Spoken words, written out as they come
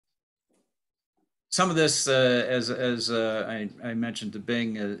some of this, I mentioned to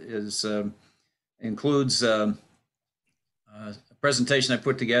Bing, includes a presentation I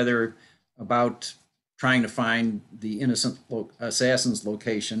put together about trying to find the innocent assassin's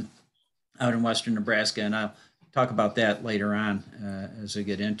location out in western Nebraska, and I'll talk about that later on as I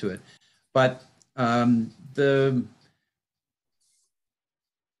get into it. But the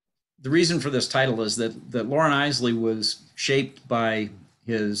reason for this title is that Loren Eiseley was shaped by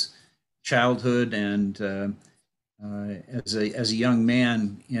his childhood and as a young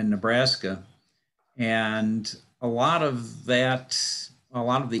man in Nebraska, and a lot of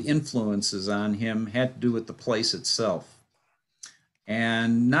the influences on him had to do with the place itself,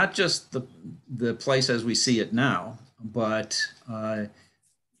 and not just the place as we see it now, but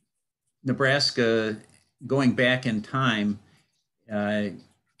Nebraska going back in time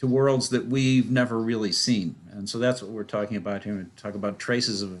to worlds that we've never really seen. And so that's what we're talking about here. We talk about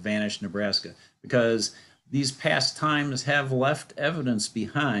traces of a vanished Nebraska, because these past times have left evidence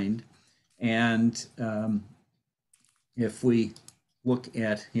behind. And if we look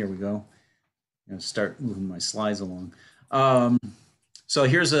at, here we go, I'm going to start moving my slides along. So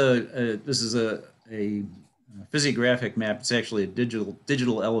here's this is a physiographic map. It's actually a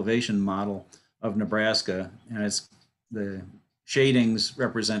digital elevation model of Nebraska, and it's the shadings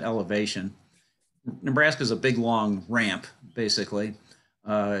represent elevation. Nebraska is a big long ramp, basically,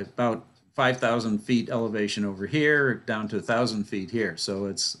 about 5,000 feet elevation over here down to 1,000 feet here. So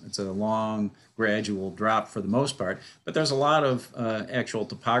it's a long gradual drop for the most part, but there's a lot of actual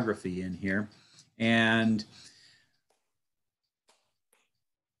topography in here. And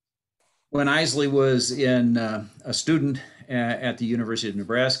when Eiseley was a student at the University of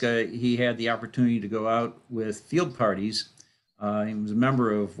Nebraska, he had the opportunity to go out with field parties. He was a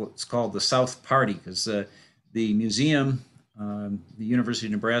member of what's called the South Party, because the museum, the University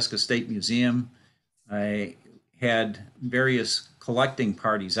of Nebraska State Museum, had various collecting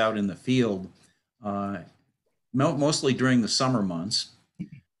parties out in the field, mostly during the summer months.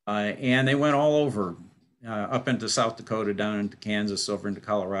 And they went all over, up into South Dakota, down into Kansas, over into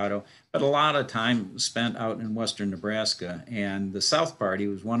Colorado, but a lot of time spent out in western Nebraska. And the South Party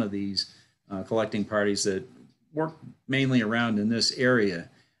was one of these collecting parties that worked mainly around in this area.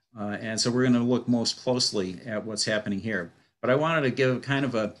 And so we're going to look most closely at what's happening here. But I wanted to give kind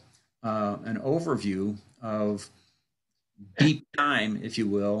of an overview of deep time, if you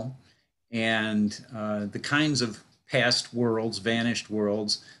will, and the kinds of past worlds, vanished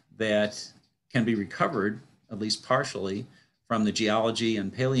worlds, that can be recovered, at least partially, from the geology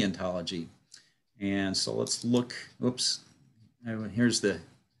and paleontology. And so let's look, oops,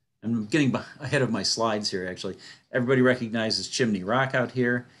 I'm getting ahead of my slides here, actually. Everybody recognizes Chimney Rock out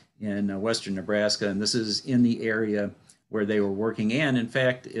here in western Nebraska, and this is in the area where they were working. And in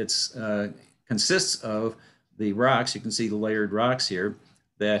fact, it's consists of the rocks. You can see the layered rocks here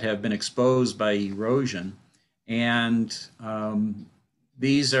that have been exposed by erosion. And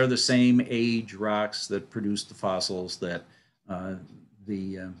these are the same age rocks that produced the fossils that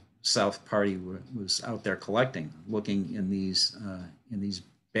the South Party was out there collecting, looking in these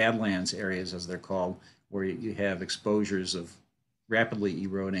Badlands areas, as they're called, where you have exposures of rapidly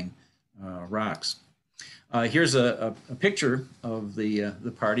eroding rocks. Here's a picture of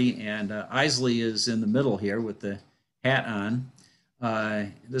the party, and Eiseley is in the middle here with the hat on.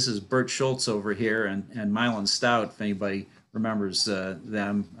 This is Bert Schultz over here, and Mylan Stout, if anybody remembers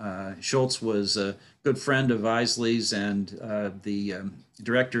them. Schultz was a good friend of Eiseley's and the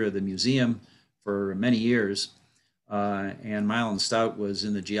director of the museum for many years. And Mylan Stout was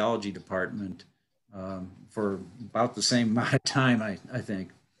in the geology department for about the same amount of time, I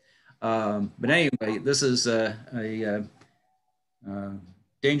think. But anyway, this is a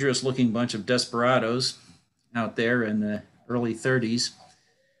dangerous looking bunch of desperados out there in the early 30s,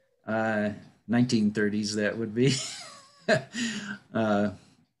 1930s that would be.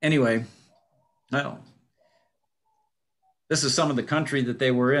 Anyway, well, this is some of the country that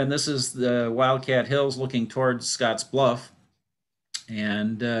they were in. This is the Wildcat Hills looking towards Scotts Bluff.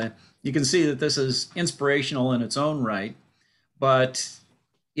 And you can see that this is inspirational in its own right, but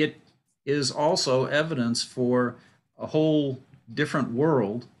it is also evidence for a whole different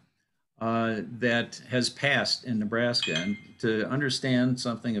world that has passed in Nebraska. And to understand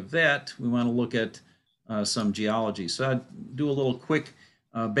something of that, we want to look at some geology. So I'd do a little quick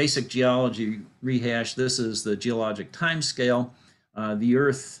basic geology rehash. This is the geologic time scale. The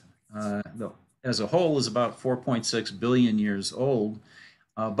Earth as a whole is about 4.6 billion years old,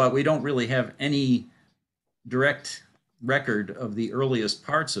 but we don't really have any direct record of the earliest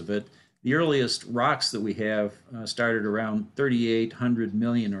parts of it. the earliest rocks that we have started around 3,800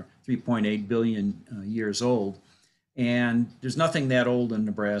 million or 3.8 billion years old. And there's nothing that old in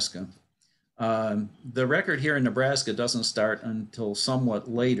Nebraska. The record here in Nebraska doesn't start until somewhat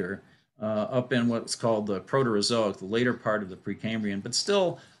later, up in what's called the Proterozoic, the later part of the Precambrian, but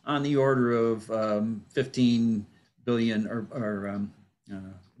still on the order of 15 billion or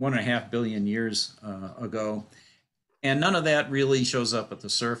 1.5 billion years ago. And none of that really shows up at the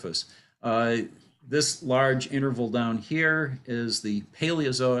surface. This large interval down here is the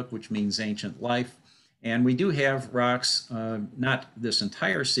Paleozoic, which means ancient life. And we do have rocks, not this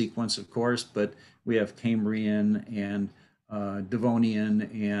entire sequence, of course, but we have Cambrian and Devonian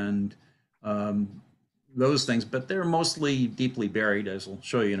and those things, but they're mostly deeply buried, as I'll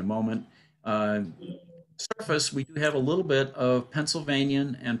show you in a moment. Surface, we do have a little bit of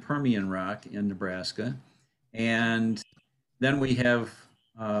Pennsylvanian and Permian rock in Nebraska. And then we have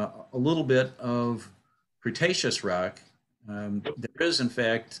a little bit of Cretaceous rock. There is, in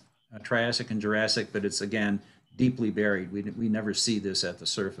fact, Triassic and Jurassic, but it's, again, deeply buried. We never see this at the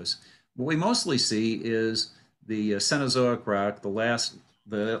surface. What we mostly see is the Cenozoic rock. The last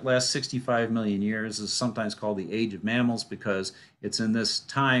 65 million years is sometimes called the Age of Mammals because it's in this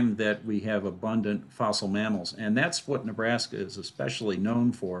time that we have abundant fossil mammals. And that's what Nebraska is especially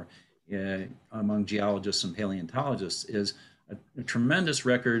known for among geologists and paleontologists, is a tremendous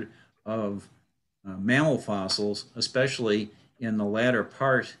record of mammal fossils, especially in the latter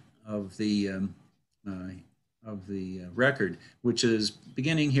part of the record, which is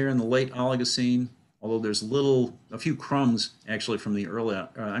beginning here in the late Oligocene, although there's a few crumbs actually from the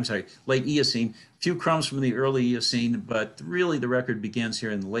late Eocene, a few crumbs from the early Eocene, but really the record begins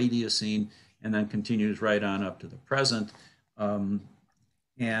here in the late Eocene and then continues right on up to the present.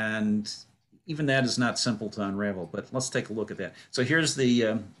 And even that is not simple to unravel, but let's take a look at that. So here's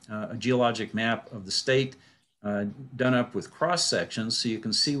the geologic map of the state done up with cross sections so you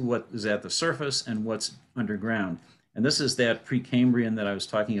can see what is at the surface and what's underground. And this is that Precambrian that I was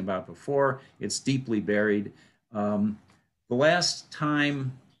talking about before. It's deeply buried. The last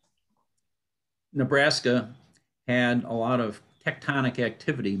time Nebraska had a lot of tectonic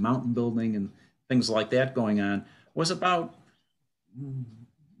activity, mountain building and things like that going on, was about,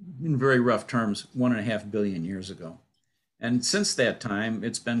 in very rough terms, 1.5 billion years ago. And since that time,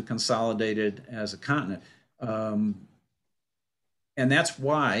 it's been consolidated as a continent. And that's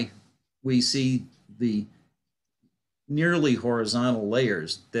why we see the nearly horizontal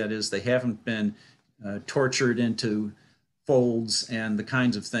layers. That is, they haven't been tortured into folds and the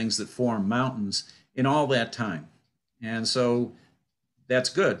kinds of things that form mountains in all that time. And so that's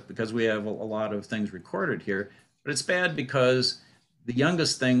good because we have a lot of things recorded here, but it's bad because the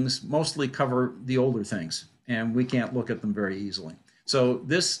youngest things mostly cover the older things and we can't look at them very easily. So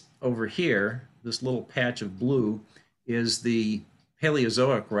this over here, this little patch of blue, is the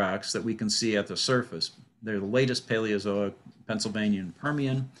Paleozoic rocks that we can see at the surface. They're the latest Paleozoic, Pennsylvanian and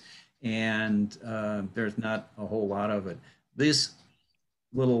Permian, and there's not a whole lot of it. These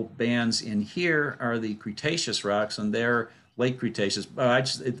little bands in here are the Cretaceous rocks, and they're late Cretaceous. By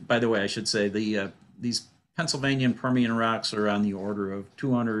the way, I should say these Pennsylvanian Permian rocks are on the order of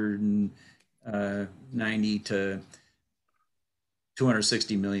 290 to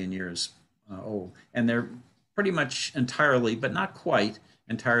 260 million years old, and they're pretty much entirely, but not quite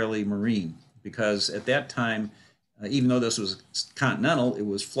entirely, marine. Because at that time, even though this was continental, it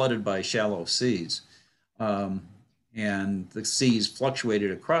was flooded by shallow seas. And the seas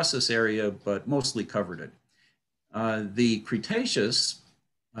fluctuated across this area, but mostly covered it. The Cretaceous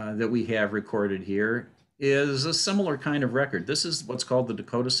that we have recorded here is a similar kind of record. This is what's called the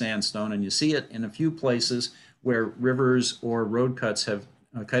Dakota Sandstone, and you see it in a few places where rivers or road cuts have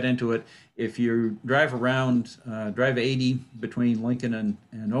cut into it. If you drive around, drive 80 between Lincoln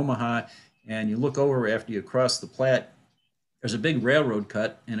and Omaha, and you look over after you cross the Platte, there's a big railroad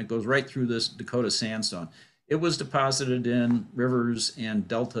cut, and it goes right through this Dakota Sandstone. It was deposited in rivers and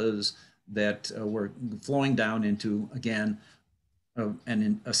deltas that were flowing down into, again,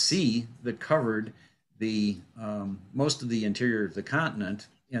 a sea that covered the most of the interior of the continent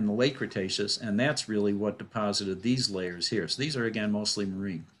in the late Cretaceous, and that's really what deposited these layers here. So these are, again, mostly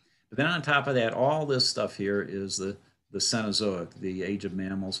marine. But then on top of that, all this stuff here is the Cenozoic, the Age of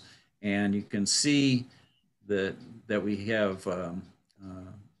Mammals. And you can see that we have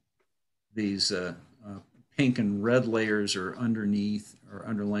these pink and red layers are underneath or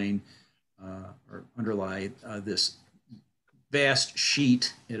underlain or underlie this vast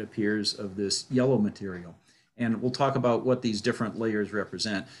sheet, it appears, of this yellow material. And we'll talk about what these different layers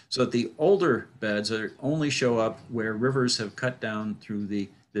represent. So that the older beds only show up where rivers have cut down through the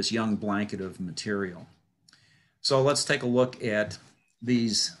this young blanket of material. So let's take a look at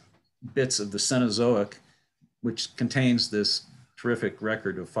these bits of the Cenozoic, which contains this terrific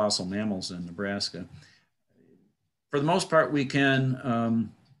record of fossil mammals in Nebraska. For the most part, we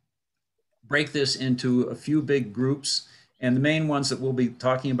can break this into a few big groups, and the main ones that we'll be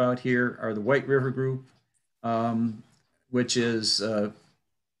talking about here are the White River group, which is a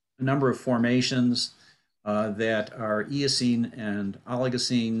number of formations that are Eocene and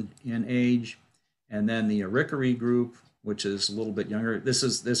Oligocene in age, and then the Arickaree group, which is a little bit younger.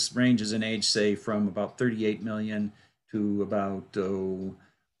 This ranges in age, say, from about 38 million to about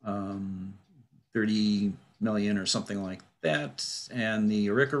 30 million or something like that. And the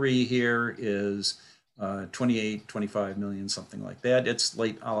Arickaree here is 28, 25 million, something like that. It's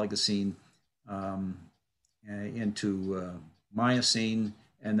late Oligocene into Miocene.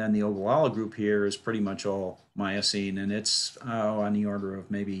 And then the Ogallala group here is pretty much all Miocene, and it's on the order of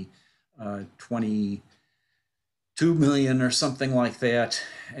maybe 22 million or something like that,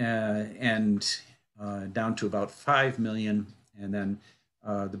 and down to about 5 million. And then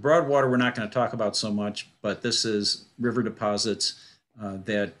the Broadwater we're not going to talk about so much, but this is river deposits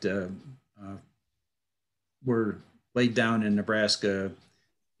that were laid down in Nebraska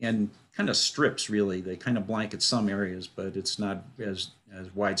in kind of strips, really. They kind of blanket some areas, but it's not as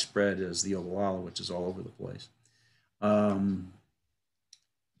widespread as the Ogallala, which is all over the place.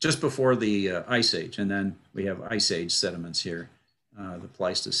 Just before the Ice Age, and then we have Ice Age sediments here, the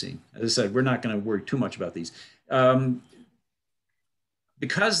Pleistocene. As I said, we're not going to worry too much about these.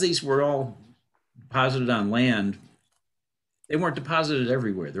 Because these were all deposited on land, they weren't deposited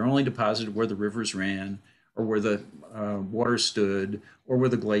everywhere. They're only deposited where the rivers ran, or where the water stood, or where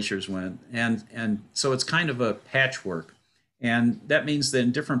the glaciers went. And so it's kind of a patchwork. And that means that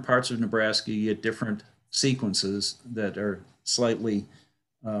in different parts of Nebraska, you get different sequences that are slightly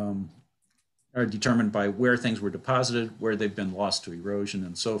are determined by where things were deposited, where they've been lost to erosion,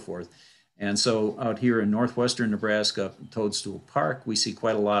 and so forth. And so out here in northwestern Nebraska, up in Toadstool Park, we see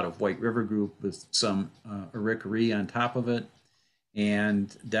quite a lot of White River group with some Arickaree on top of it.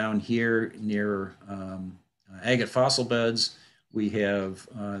 And down here near agate fossil beds, we have,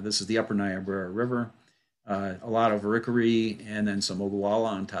 this is the upper Niobrara River, a lot of Arickaree, and then some Ogallala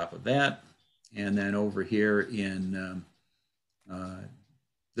on top of that. And then over here in,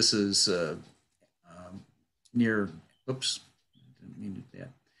 this is near, oops, didn't mean to do that,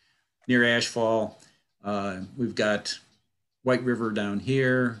 near Ashfall. We've got White River down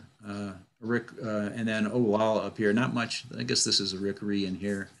here, and then Ogallala up here. Not much. I guess this is Arickaree in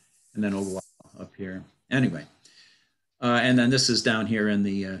here, and then Ogallala up here. Anyway, and then this is down here in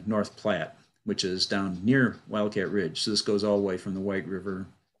the North Platte, which is down near Wildcat Ridge. So this goes all the way from the White River,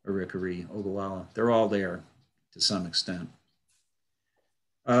 Arickaree, Ogallala. They're all there to some extent.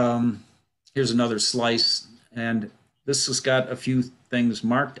 Here's another slice, and this has got a few things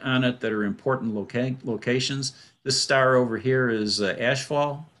marked on it that are important locations. This star over here is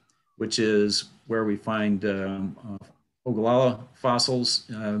Ashfall, which is where we find Ogallala fossils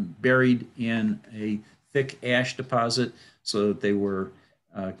buried in a thick ash deposit, so that they were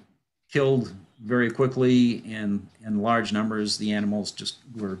killed very quickly in large numbers. The animals just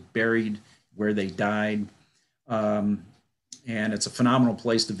were buried where they died. And it's a phenomenal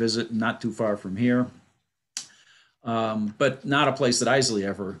place to visit, not too far from here. But not a place that Eiseley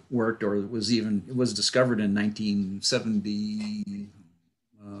ever worked, or it was discovered in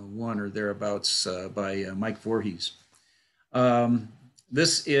 1971 or thereabouts by Mike Voorhees.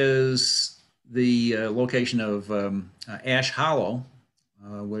 This is the location of Ash Hollow,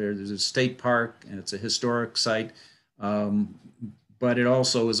 where there's a state park, and it's a historic site. But it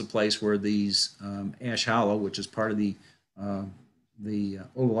also is a place where these Ash Hollow, which is part of the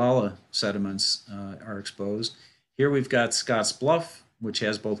Ogallala sediments, are exposed. Here we've got Scotts Bluff, which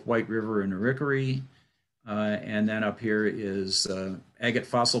has both White River and Arickaree. And then up here is agate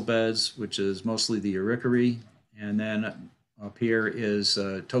fossil beds, which is mostly the Arickaree. And then up here is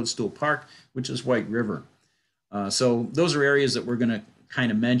Toadstool Park, which is White River. So those are areas that we're going to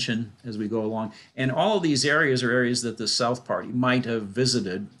kind of mention as we go along. And all of these areas are areas that the South Party might have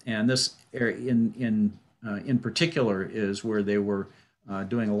visited. And this area in particular is where they were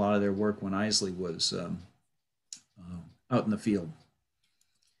doing a lot of their work when Eiseley was out in the field.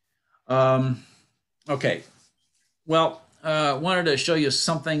 Okay, well, wanted to show you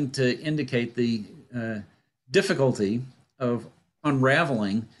something to indicate the difficulty of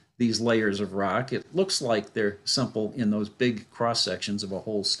unraveling these layers of rock. It looks like they're simple in those big cross sections of a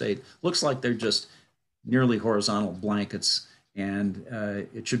whole state. Looks like they're just nearly horizontal blankets, and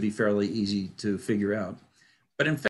it should be fairly easy to figure out. But in fact,